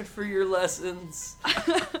prepared for your lessons.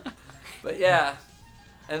 But yeah,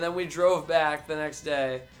 and then we drove back the next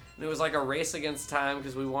day, and it was like a race against time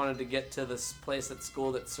because we wanted to get to this place at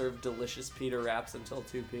school that served delicious pita wraps until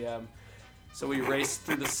 2 p.m. So we raced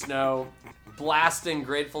through the snow, blasting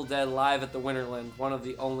Grateful Dead live at the Winterland, one of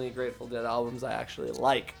the only Grateful Dead albums I actually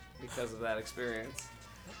like because of that experience.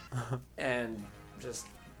 And just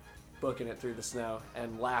booking it through the snow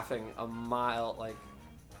and laughing a mile, like,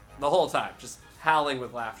 the whole time, just howling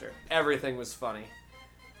with laughter. Everything was funny.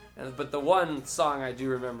 But the one song I do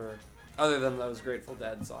remember, other than those Grateful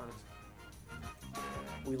Dead songs,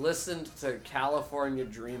 we listened to California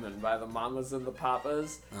Dreamin' by the Mamas and the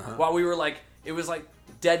Papas while we were, like, it was, like,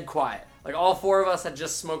 dead quiet. Like, all 4 of us had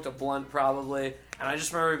just smoked a blunt, probably, and I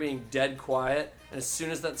just remember being dead quiet, and as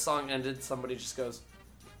soon as that song ended, somebody just goes,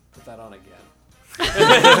 put that on again.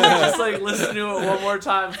 Just, like, listen to it one more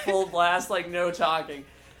time, full blast, like, no talking.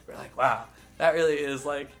 We're like, wow, that really is,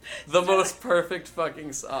 like, the most perfect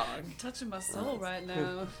fucking song. Touching my soul right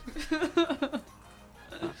now.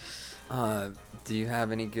 Do you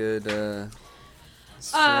have any good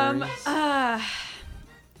stories?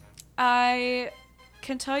 I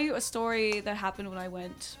can tell you a story that happened when I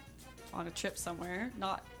went on a trip somewhere,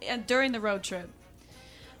 not during the road trip.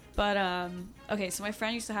 But okay, so my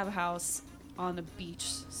friend used to have a house on the beach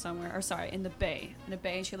somewhere, or sorry, in the bay,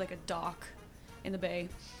 and she had like a dock in the bay,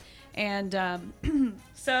 And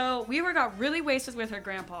so we got really wasted with her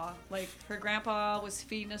grandpa. Like, her grandpa was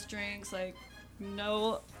feeding us drinks like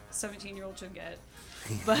no 17-year-old should get.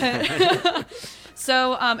 But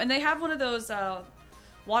so, and they have one of those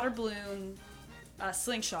water balloon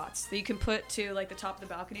slingshots that you can put to like the top of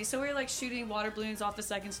the balcony. So we were like shooting water balloons off the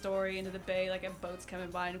second story into the bay, like at boats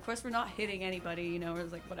coming by. And of course, we're not hitting anybody, you know. We're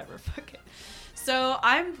like, whatever, fuck it. So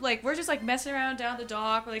I'm like, we're just like messing around down the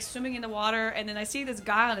dock, we're like swimming in the water, and then I see this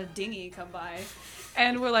guy on a dinghy come by,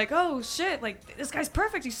 and we're like, oh shit, like this guy's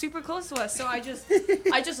perfect, he's super close to us. So I just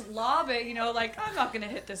lob it, you know, like I'm not gonna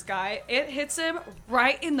hit this guy. It hits him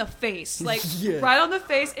right in the face, like right on the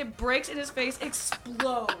face. It breaks in his face,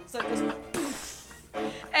 explodes, like this.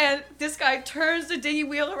 And this guy turns the dinghy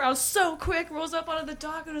wheel around so quick, rolls up onto the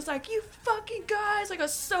dock, and was like, you fucking guys! Like, I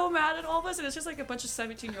was so mad at all of us, and it's just like a bunch of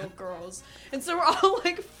 17-year-old girls. And so we're all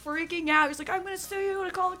like freaking out. He's like, I'm gonna sue you, I'm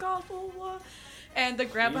gonna call the cops, blah, blah, blah. And the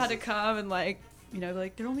grandpa had to come and like, you know,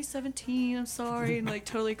 like, they're only 17, I'm sorry, and like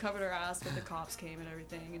totally covered her ass, but the cops came and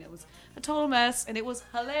everything, and it was a total mess, and it was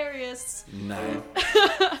hilarious. Nice.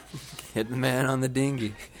 Hit the man on the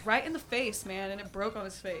dinghy. Right in the face, man, and it broke on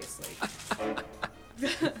his face. Like,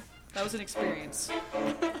 that was an experience.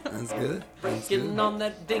 That's good. That's Breaking good. on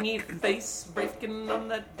that dinghy face, breaking on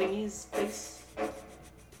that dinghy's face.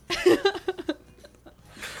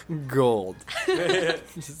 Gold.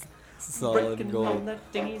 Just solid Breaking gold. on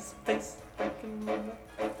that dinghy's face, breaking on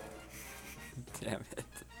that. Damn it.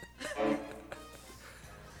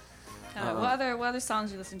 What other songs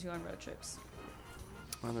do you listen to on road trips?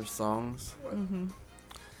 Other songs?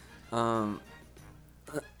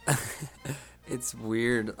 It's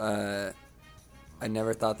weird. I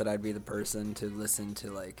never thought that I'd be the person to listen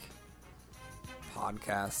to like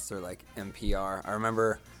podcasts or like NPR. I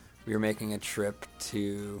remember we were making a trip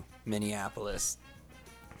to Minneapolis,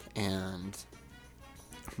 and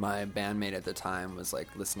my bandmate at the time was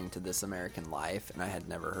like listening to This American Life, and I had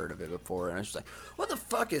never heard of it before, and I was just like, what the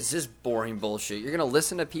fuck is this boring bullshit? You're gonna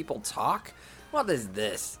listen to people talk? What is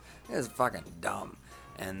this? This is fucking dumb.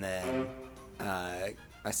 And then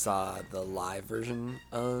I saw the live version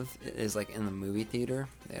of it is like in the movie theater.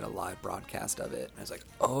 They had a live broadcast of it. I was like,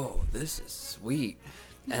 oh, this is sweet.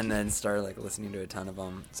 And then started like listening to a ton of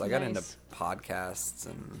them. So I got into podcasts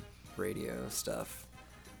and radio stuff.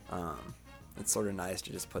 It's sort of nice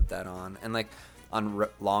to just put that on. And like on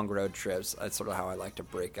long road trips, that's sort of how I like to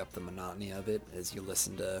break up the monotony of it, is you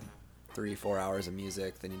listen to 3-4 hours of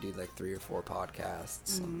music, then you do like 3 or 4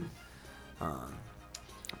 podcasts. And,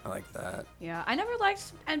 I like that. Yeah, I never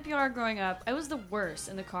liked NPR growing up. I was the worst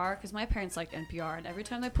in the car because my parents liked NPR, and every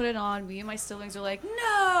time they put it on, me and my siblings are like,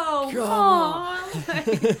 no, Mom! Like,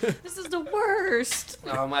 this is the worst.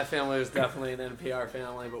 Oh, my family was definitely an NPR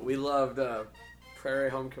family, but we loved Prairie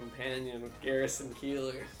Home Companion with Garrison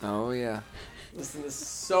Keillor. Oh, yeah. Listen to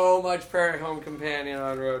so much Prairie Home Companion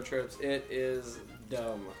on road trips. It is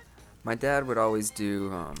dumb. My dad would always do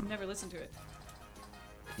Never listened to it.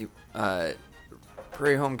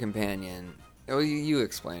 Prairie Home Companion. Oh, you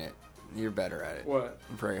explain it. You're better at it. What?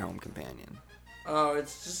 Prairie Home Companion. Oh,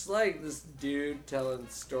 it's just like this dude telling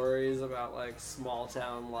stories about like small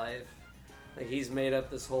town life. Like he's made up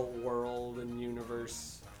this whole world and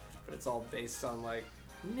universe, but it's all based on like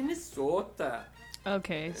Minnesota.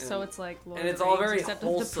 Okay, so it's like Lord and of it's the all Rings, very except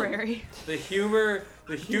wholesome. of the prairie. The humor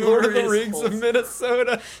Lord of the is Rings wholesome. of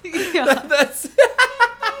Minnesota. Yeah. That's.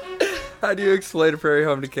 How do you explain a Prairie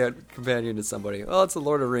Home Companion to somebody? Well, it's the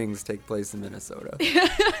Lord of the Rings take place in Minnesota.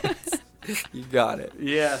 You got it.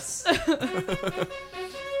 Yes.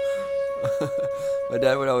 My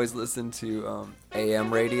dad would always listen to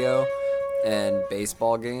AM radio and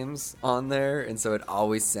baseball games on there, and so it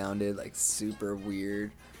always sounded like super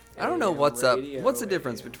weird. I don't know AM what's up. radio, What's the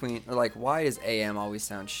difference between, or like, why does AM always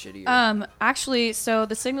sound shittier? Actually, so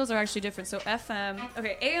the signals are actually different. So FM,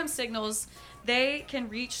 okay, AM signals, they can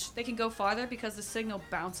go farther because the signal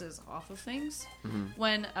bounces off of things.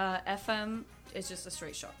 When FM is just a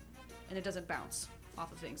straight shot, and it doesn't bounce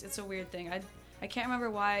off of things. It's a weird thing. I can't remember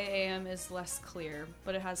why AM is less clear,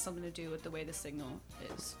 but it has something to do with the way the signal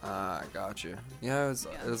is. Ah, gotcha. Yeah,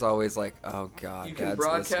 it was always like, oh god, You can Dad's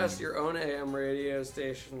broadcast listening. your own AM radio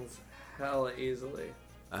stations hella easily.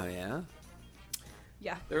 Oh yeah.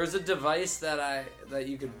 Yeah. There was a device that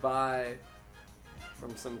you could buy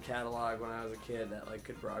from some catalog when I was a kid that like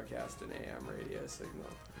could broadcast an AM radio signal.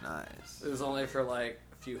 Nice. It was only for like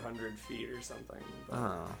a few 100 feet or something. But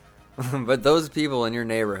Oh. But those people in your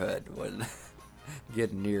neighborhood would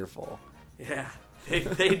get an earful. yeah,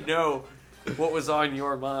 they know what was on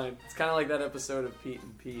your mind. It's kind of like that episode of Pete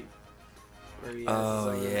and Pete where he has his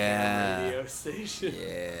own AM radio station.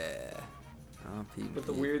 Yeah. Oh, Pete. But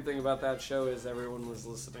the weird thing about that show is everyone was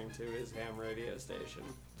listening to his ham radio station.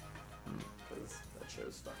 Because that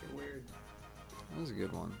show's fucking weird. That was a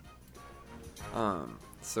good one.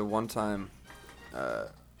 So one time,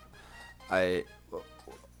 I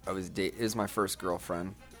was it was my first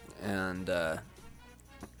girlfriend, and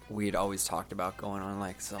we'd always talked about going on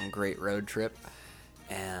like some great road trip,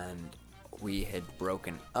 and we had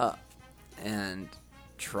broken up, and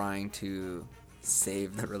trying to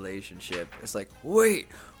save the relationship. It's like, wait,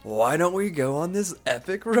 why don't we go on this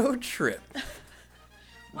epic road trip?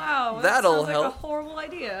 Wow, that That'll sounds like help. a horrible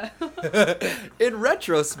idea. In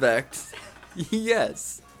retrospect,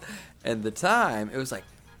 yes. And the time, it was like,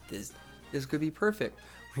 this could be perfect.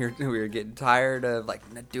 We were getting tired of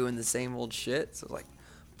like not doing the same old shit. So like,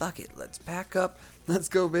 fuck it, let's pack up. Let's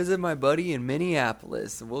go visit my buddy in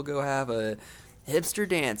Minneapolis, and we'll go have a hipster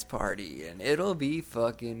dance party, and it'll be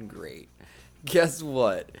fucking great. Guess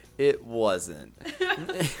what? It wasn't.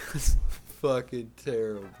 It was fucking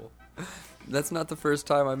terrible. That's not the first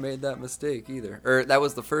time I made that mistake either. Or that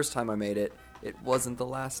was the first time I made it. It wasn't the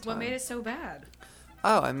last time. What made it so bad?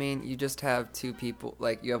 Oh, I mean, you just have two people.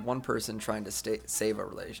 Like, you have one person trying to save a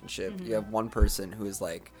relationship. Mm-hmm. You have one person who is,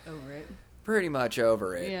 like, Over it. pretty much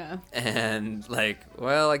over it. Yeah. And, like,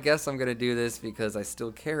 well, I guess I'm going to do this because I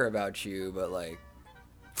still care about you. But, like,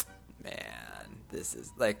 man, this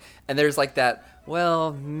is, like... And there's, like, that,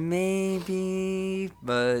 well, maybe,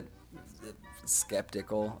 but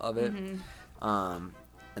skeptical of it. Mm-hmm.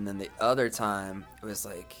 And then the other time, it was,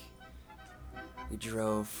 like... We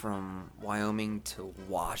drove from Wyoming to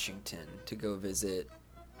Washington to go visit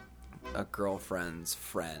a girlfriend's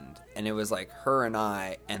friend. And it was like her and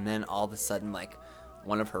I, and then all of a sudden, like,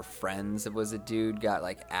 one of her friends that was a dude got,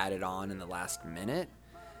 like, added on in the last minute.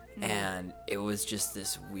 And it was just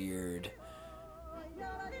this weird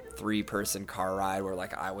 3-person car ride where,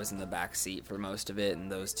 like, I was in the back seat for most of it,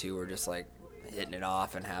 and those two were just, like, hitting it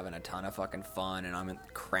off and having a ton of fucking fun. And I'm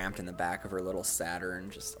cramped in the back of her little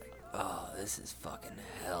Saturn, just like, oh, this is fucking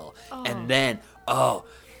hell. Oh. And then,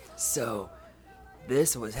 so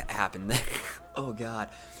this was happened. Oh, God.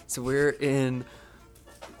 So we're in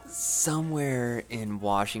somewhere in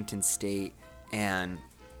Washington State and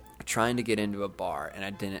trying to get into a bar, and I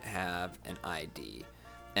didn't have an ID.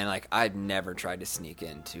 And, like, I'd never tried to sneak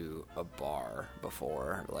into a bar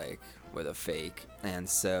before, like, with a fake. And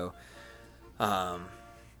so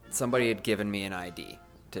somebody had given me an ID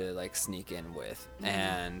to, like, sneak in with,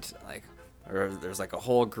 and, like, there's, like, a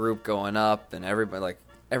whole group going up, and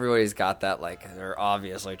everybody's got that, like, they're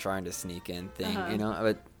obviously trying to sneak in thing, you know,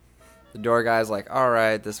 but the door guy's like, all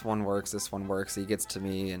right, this one works, he gets to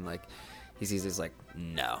me, and, like, he's like,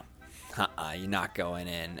 no, you're not going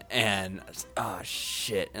in, and, oh,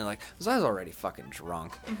 shit, and, like, so I was already fucking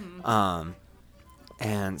drunk,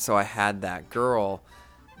 and so I had that girl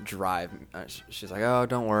drive, she's like, oh,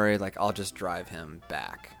 don't worry, like, I'll just drive him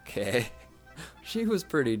back, okay? She was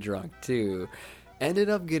pretty drunk too, ended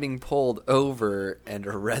up getting pulled over and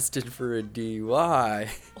arrested for a DUI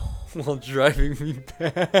while driving me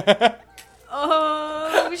back.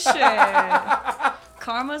 Oh, shit.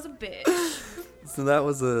 Karma's a bitch. So that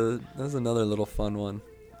was another little fun one.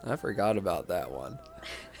 I forgot about that one.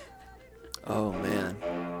 Oh man,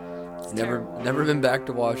 never been back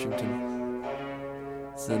to Washington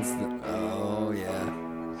since oh yeah,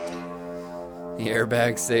 the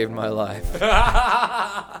airbag saved my life.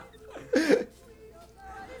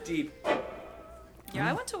 Deep. Yeah,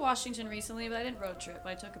 I went to Washington recently, but I didn't road trip.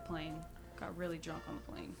 I took a plane. Got really drunk on the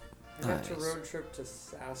plane. I got to Nice. road trip to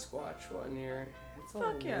Sasquatch one year. It's a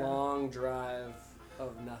Fuck yeah. long drive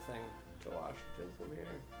of nothing to Washington from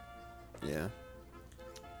here. Yeah.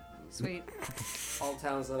 Sweet. All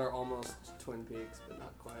towns that are almost Twin Peaks, but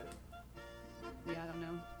not quite. Yeah, I don't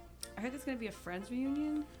know. I heard there's going to be a Friends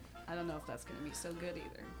reunion. I don't know if that's going to be so good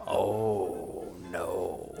either. Oh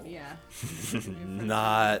no. Yeah.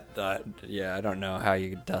 Not that. Yeah, I don't know how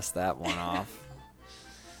you could dust that one off.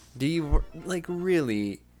 Do you like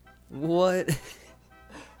really? What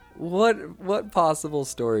possible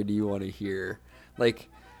story do you want to hear? Like,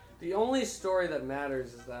 The only story that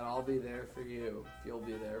matters is that I'll be there for you if you'll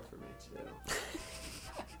be there for me too.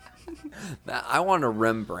 I want a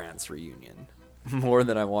Rembrandt's reunion more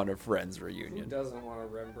than I want a Friends Who reunion. doesn't want a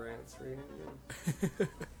Rembrandt's reunion?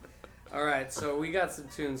 All right, so we got some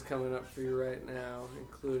tunes coming up for you right now,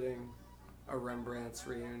 including a Rembrandt's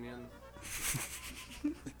reunion.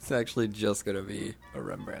 It's actually just gonna be a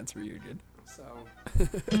Rembrandt's reunion. So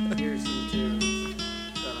here's some tunes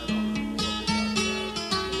that I don't remember what we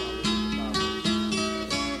talked about.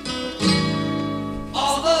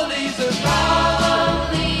 All the leaves are brown,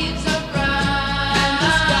 and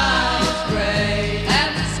the sky is gray.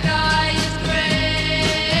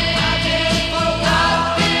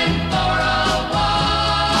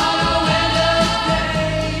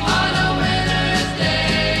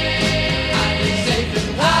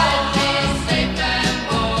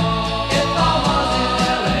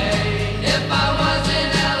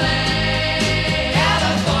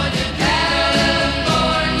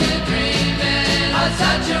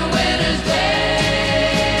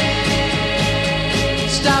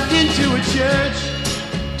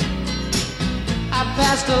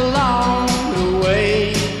 passed along the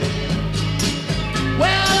way.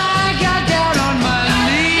 Well, I got down on my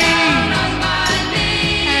knees,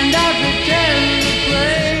 and I pretend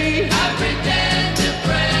to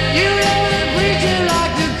pray. You know the preacher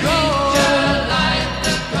like the cold.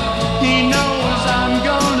 He knows I'm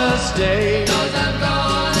gonna stay.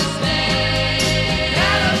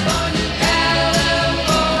 California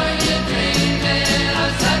dreaming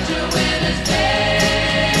of such a winter's day.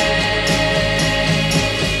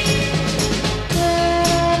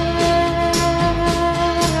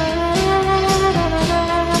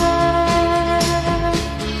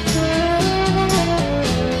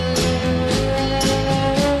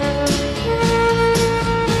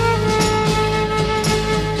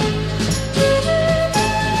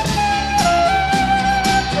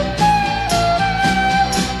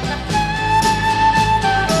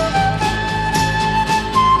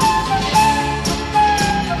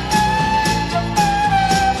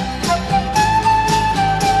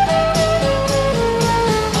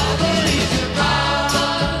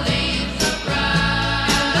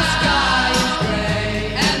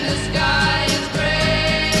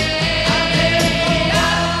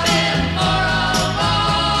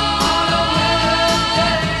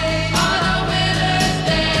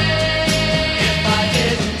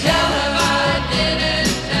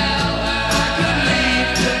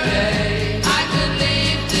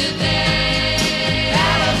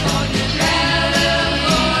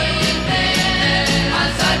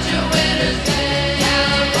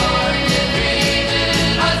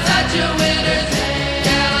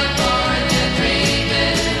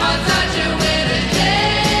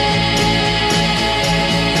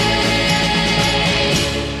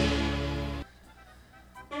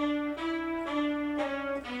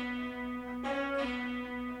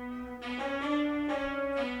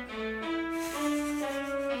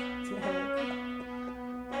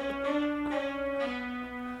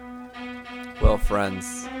 Well,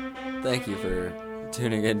 friends, thank you for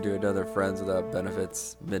tuning in to another Friends Without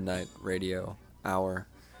Benefits Midnight Radio Hour.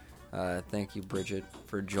 Thank you, Bridget,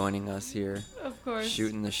 for joining us here. Of course.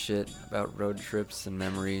 Shooting the shit about road trips and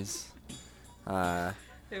memories. It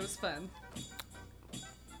was fun.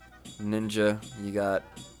 Ninja, you got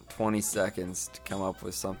 20 seconds to come up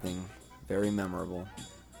with something very memorable.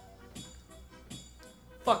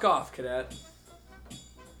 Fuck off, cadet.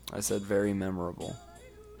 I said very memorable.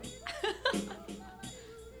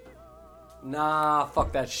 Nah,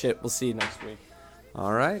 fuck that shit. We'll see you next week.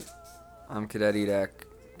 All right. I'm Cadet Edek.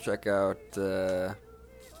 Check out, check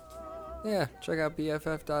out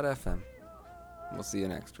BFF.FM. We'll see you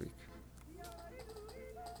next week.